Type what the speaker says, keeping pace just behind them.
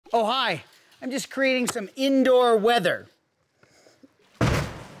Oh, hi. I'm just creating some indoor weather.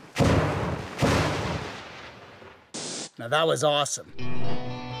 Now that was awesome.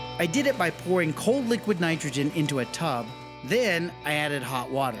 I did it by pouring cold liquid nitrogen into a tub. Then I added hot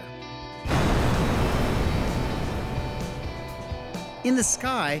water. In the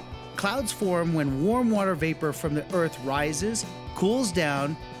sky, clouds form when warm water vapor from the Earth rises, cools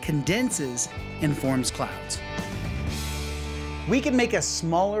down, condenses, and forms clouds. We can make a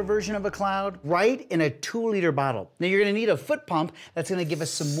smaller version of a cloud right in a 2-liter bottle. Now you're gonna need a foot pump that's gonna give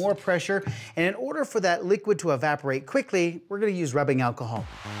us some more pressure, and in order for that liquid to evaporate quickly, we're gonna use rubbing alcohol.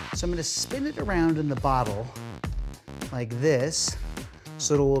 So I'm gonna spin it around in the bottle like this,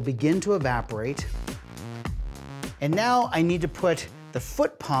 so it will begin to evaporate. And now I need to put the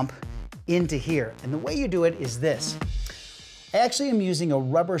foot pump into here. And the way you do it is this. I actually am using a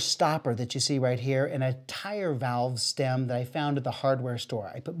rubber stopper that you see right here and a tire valve stem that I found at the hardware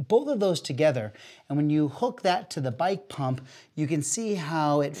store. I put both of those together, and when you hook that to the bike pump, you can see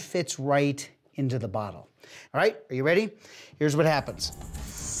how it fits right into the bottle. All right, are you ready? Here's what happens.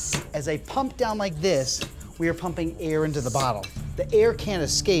 As I pump down like this, we are pumping air into the bottle. The air can't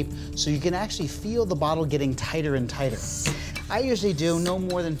escape, so you can actually feel the bottle getting tighter and tighter. I usually do no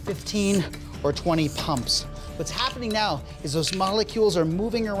more than 15 or 20 pumps. What's happening now is those molecules are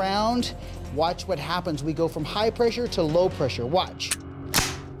moving around. Watch what happens. We go from high pressure to low pressure. Watch.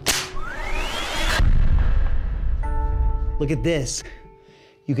 Look at this.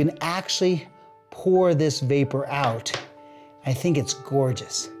 You can actually pour this vapor out. I think it's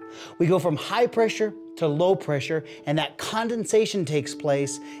gorgeous. We go from high pressure to low pressure, and that condensation takes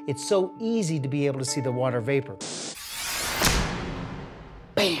place. It's so easy to be able to see the water vapor.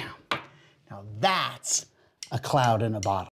 Bam! Now that's a cloud in a bottle.